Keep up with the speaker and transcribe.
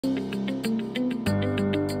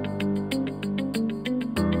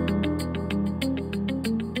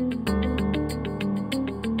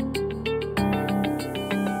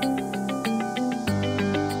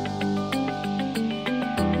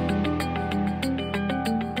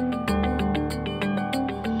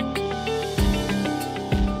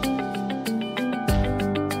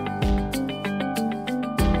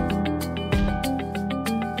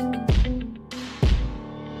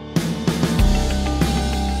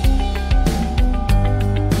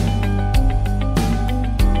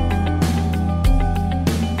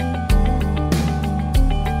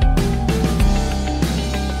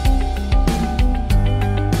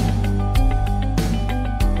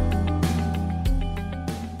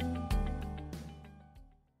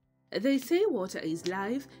They say water is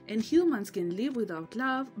life and humans can live without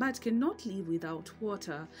love but cannot live without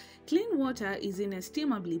water. Clean water is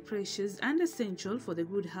inestimably precious and essential for the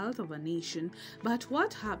good health of a nation. But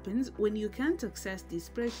what happens when you can't access this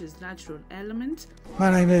precious natural element? My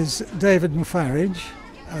name is David Mouffarage.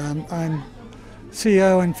 I'm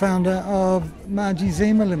CEO and founder of Maji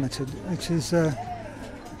Zima Limited, which is a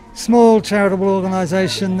small charitable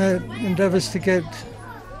organisation that endeavours to get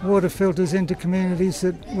water filters into communities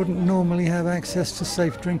that wouldn't normally have access to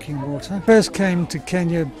safe drinking water. First came to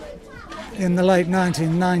Kenya in the late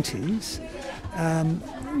 1990s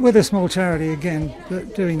with a small charity again,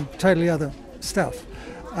 but doing totally other stuff.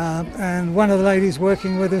 And one of the ladies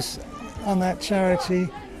working with us on that charity,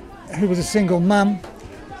 who was a single mum,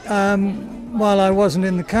 while I wasn't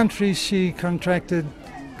in the country, she contracted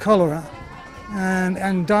cholera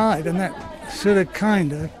and died, and that sort of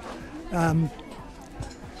kind of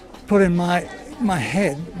put in my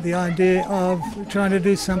head the idea of trying to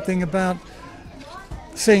do something about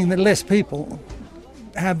seeing that less people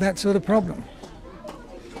have that sort of problem.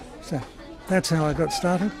 So that's how I got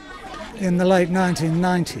started in the late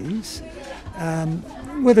 1990s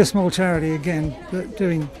with a small charity again, but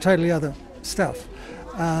doing totally other stuff.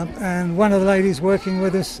 And one of the ladies working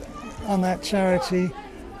with us on that charity,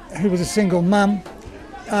 who was a single mum,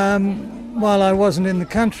 while I wasn't in the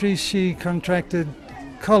country, she contracted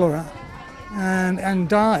cholera and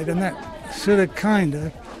died, and that sort of kind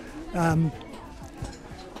of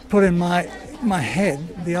put in my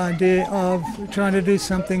head the idea of trying to do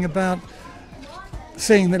something about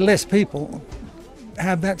seeing that less people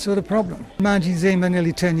have that sort of problem. Maji Zima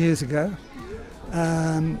nearly 10 years ago,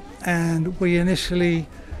 and we initially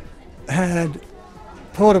had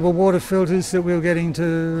portable water filters that we were getting to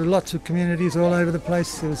lots of communities all over the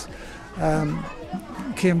place. There was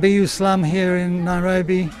Kiambiu slum here in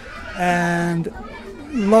Nairobi, and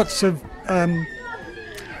lots of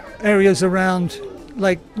areas around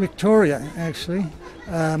Lake Victoria, actually.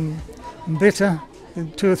 Mbita,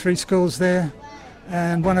 2 or 3 schools there,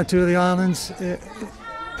 and 1 or 2 of the islands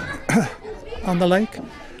on the lake.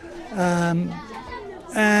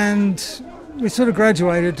 And we sort of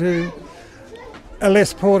graduated to a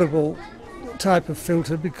less portable type of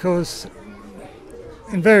filter, because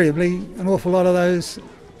invariably an awful lot of those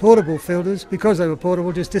portable filters, because they were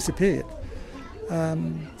portable, just disappeared.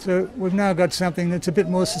 So we've now got something that's a bit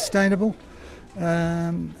more sustainable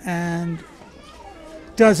and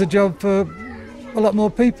does a job for a lot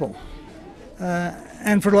more people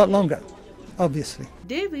and for a lot longer, obviously.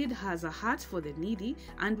 David has a heart for the needy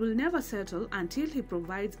and will never settle until he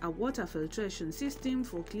provides a water filtration system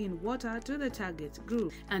for clean water to the target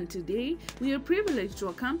group. And today, we are privileged to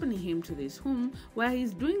accompany him to this home where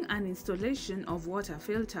he's doing an installation of water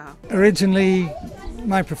filter. Originally,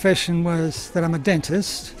 my profession was that I'm a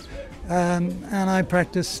dentist, and I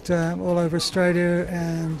practiced all over Australia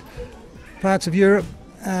and parts of Europe,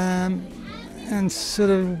 and sort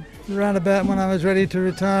of right about when I was ready to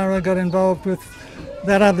retire, I got involved with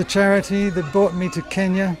that other charity that brought me to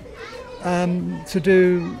Kenya to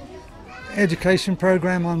do education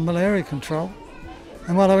program on malaria control.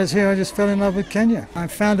 And while I was here, I just fell in love with Kenya. I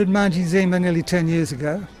founded Maji Zima nearly 10 years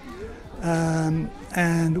ago,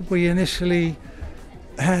 and we initially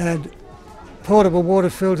had portable water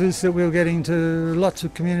filters that we were getting to lots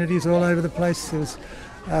of communities all over the place. There was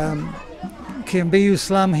Kiambiu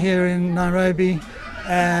slum here in Nairobi,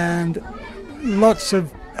 and lots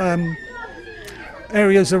of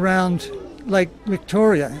areas around Lake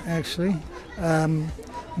Victoria, actually.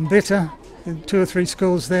 Mbita, 2 or 3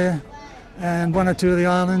 schools there, and 1 or 2 of the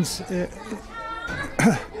islands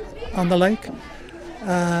on the lake.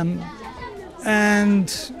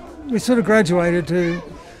 And we sort of graduated to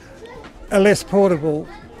a less portable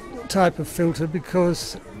type of filter,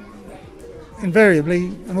 because invariably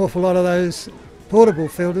an awful lot of those portable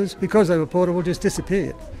filters, because they were portable, just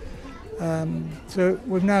disappeared. So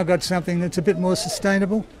we've now got something that's a bit more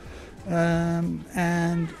sustainable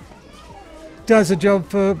and does a job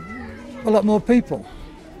for a lot more people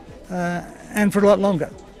and for a lot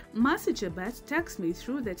longer. Mercy Chebet takes me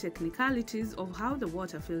through the technicalities of how the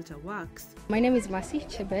water filter works. My name is Mercy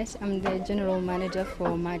Chebet. I'm the general manager for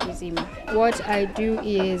Maji Zima. What I do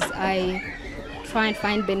is I try and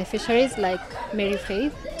find beneficiaries like Mary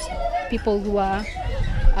Faith, people who are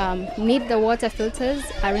need the water filters,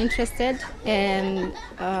 are interested, and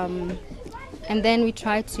then we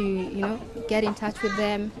try to get in touch with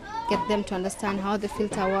them, get them to understand how the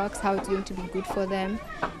filter works, how it's going to be good for them,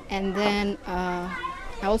 and then I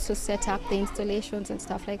also set up the installations and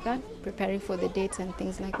stuff like that, preparing for the dates and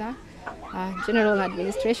things like that. general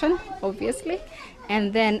administration, obviously.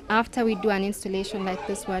 And then after we do an installation like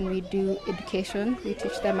this one, we do education. We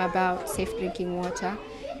teach them about safe drinking water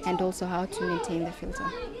and also how to maintain the filter.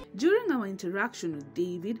 During our interaction with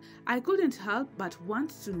David, I couldn't help but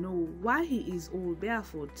want to know why he is all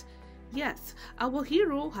barefoot. Yes, our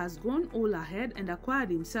hero has gone all ahead and acquired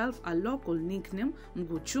himself a local nickname,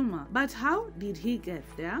 Mguchuma. But how did he get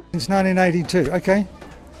there? Since 1982, okay.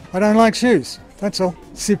 I don't like shoes, that's all.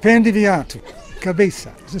 Sipendi viatu,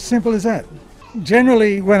 kabisa. It's as simple as that.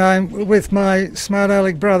 Generally, when I'm with my smart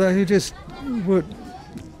aleck brother who just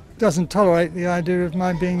doesn't tolerate the idea of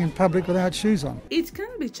my being in public without shoes on. It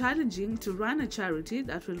can be challenging to run a charity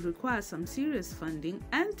that will require some serious funding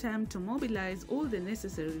and time to mobilize all the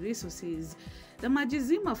necessary resources. The Maji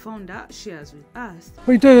Zima founder shares with us.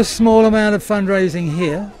 We do a small amount of fundraising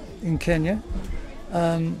here in Kenya,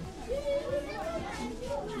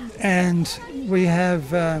 and we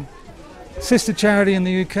have a sister charity in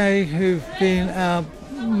the UK who've been our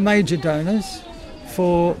major donors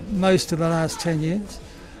for most of the last 10 years.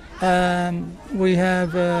 We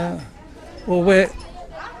have, we're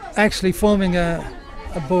actually forming a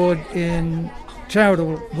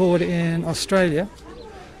charitable board in Australia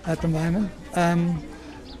at the moment.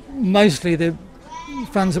 Mostly the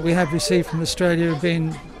funds that we have received from Australia have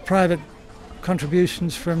been private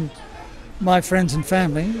contributions from my friends and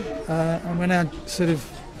family, and we're now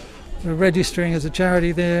we're registering as a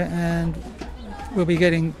charity there, and we'll be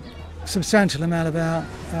getting a substantial amount of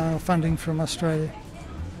our funding from Australia.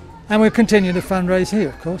 And we'll continue to fundraise here,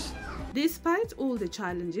 of course. Despite all the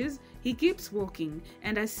challenges, he keeps working,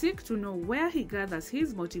 and I seek to know where he gathers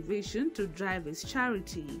his motivation to drive his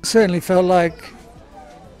charity. Certainly felt like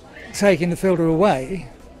taking the filter away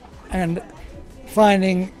and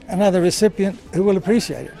finding another recipient who will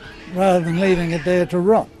appreciate it, rather than leaving it there to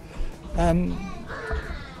rot.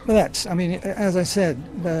 But that's, I mean, as I said,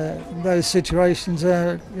 those situations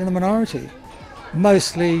are in the minority.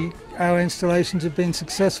 Mostly our installations have been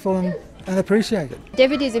successful and appreciated.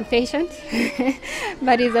 David is impatient,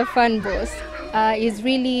 but he's a fun boss. He's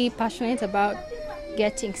really passionate about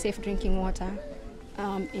getting safe drinking water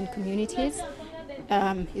in communities.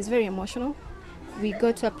 He's very emotional. We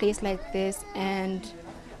go to a place like this and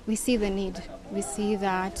we see the need. We see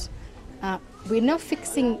that we're not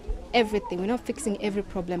fixing everything, we're not fixing every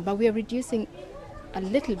problem, but we are reducing a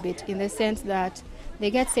little bit in the sense that they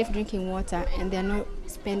get safe drinking water and they're not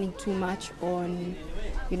spending too much on,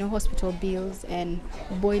 hospital bills and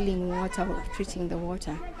boiling water or treating the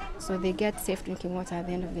water. So they get safe drinking water at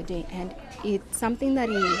the end of the day, and it's something that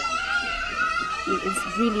he is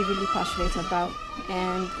really, really passionate about.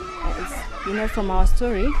 And from our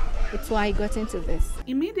story, it's why I got into this.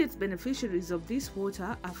 Immediate beneficiaries of this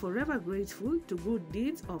water are forever grateful to good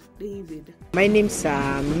deeds of David. My name's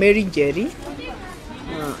Mary Jerry.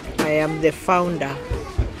 I am the founder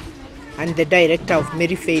and the director of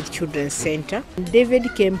Mary Faith Children's Center.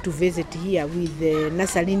 David came to visit here with the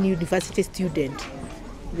Nasalin University student.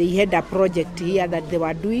 They had a project here that they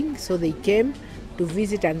were doing, so they came to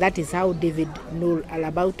visit, and that is how David knew all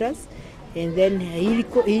about us. And then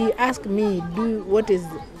he asked me,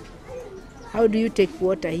 how do you take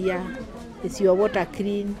water here? Is your water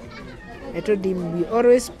clean? I told him we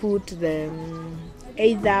always put the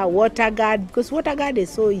either water guard, because water guard is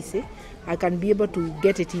so easy. I can be able to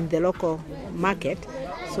get it in the local market.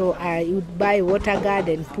 So I would buy water guard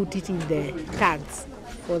and put it in the tanks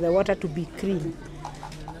for the water to be clean.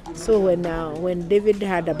 So when David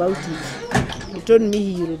heard about it, he told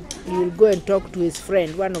me he will go and talk to his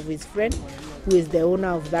friend, one of his friends, who is the owner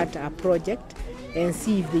of that project, and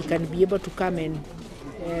see if they can be able to come and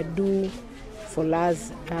do for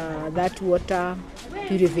us that water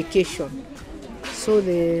purification. So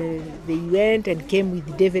they went and came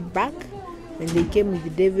with David back. When they came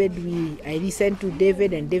with David, I listened to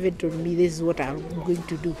David, and David told me this is what I'm going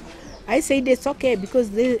to do. I said it's okay,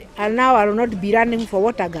 because they now I will not be running for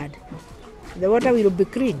water guard. The water will be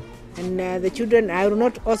clean, and the children, I will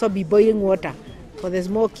not also be boiling water for the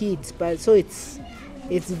small kids. But so it's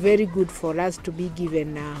very good for us to be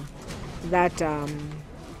given that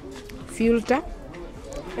filter,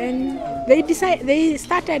 and they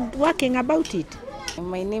started working about it.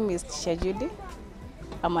 My name is Tisha Judy.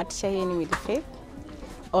 I'm a teacher here in Mary Faith,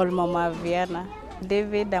 or Mama Viana.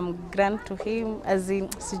 David, I'm grand to him, as in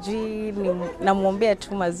sijui namwombea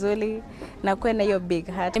tu mazuri na kuwa na hiyo big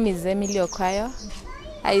heart. My name is Emily Okwayo.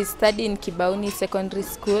 I study in Kibauni Secondary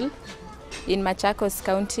School in Machakos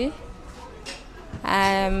County.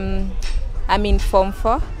 I'm in Form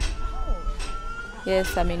 4.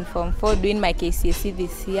 Yes, I'm in Form 4 doing my KCSE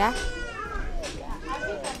this year.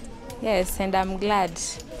 Yes, and I'm glad.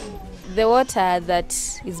 The water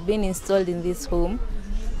that is being installed in this home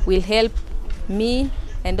will help me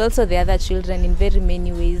and also the other children in very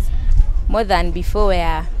many ways, more than before,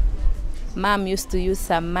 where Mom used to use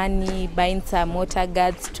some money buying some water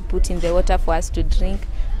guards to put in the water for us to drink.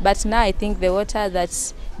 But now I think the water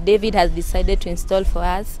that David has decided to install for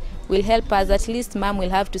us will help us. At least Mom will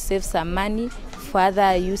have to save some money for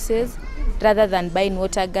other uses rather than buying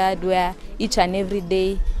water guard where each and every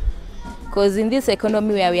day. Because in this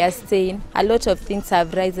economy where we are staying, a lot of things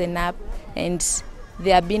have risen up and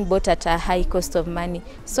they are being bought at a high cost of money.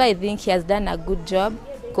 So I think he has done a good job,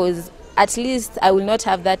 because at least I will not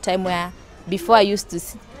have that time where before I used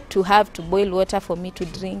to have to boil water for me to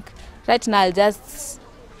drink. Right now I'll just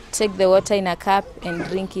take the water in a cup and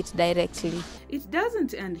drink it directly. It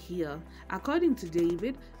doesn't end here. According to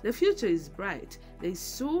David, the future is bright. There is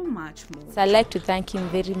so much more. So I'd like to thank him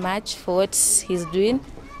very much for what he's doing.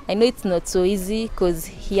 I know it's not so easy because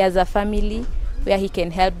he has a family where he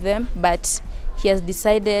can help them, but he has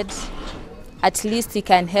decided at least he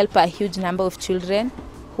can help a huge number of children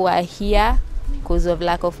who are here because of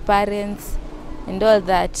lack of parents and all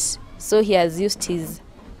that. So he has used his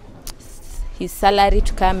salary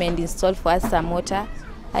to come and install for us some water.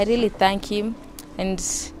 I really thank him, and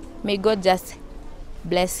may God just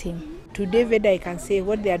bless him. To David, I can say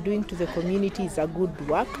what they are doing to the community is a good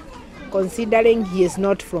work, considering he is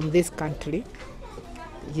not from this country.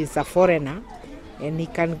 He is a foreigner, and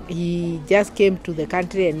he just came to the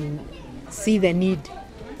country and see the need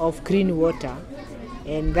of clean water,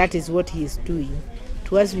 and that is what he is doing.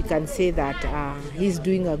 To us, we can say that he's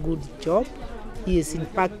doing a good job. He is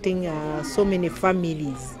impacting so many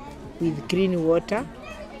families with clean water,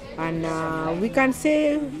 and we can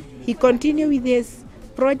say he continue with his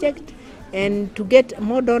project and to get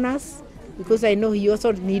more donors, because I know he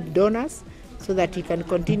also need donors so that he can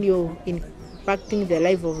continue impacting the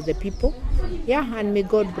life of the people. Yeah, and may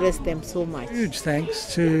God bless them so much. Huge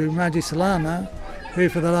thanks to Maji Salama, who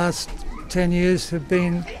for the last 10 years have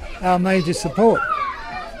been our major support.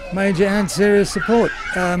 Major and serious support,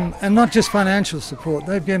 and not just financial support.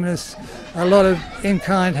 They've given us a lot of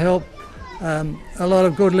in-kind help, a lot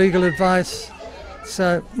of good legal advice.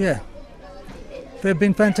 So yeah, they've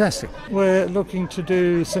been fantastic. We're looking to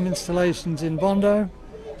do some installations in Bondo,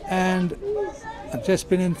 and I've just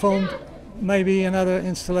been informed maybe another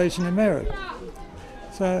installation in Merritt.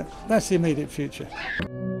 So that's the immediate future.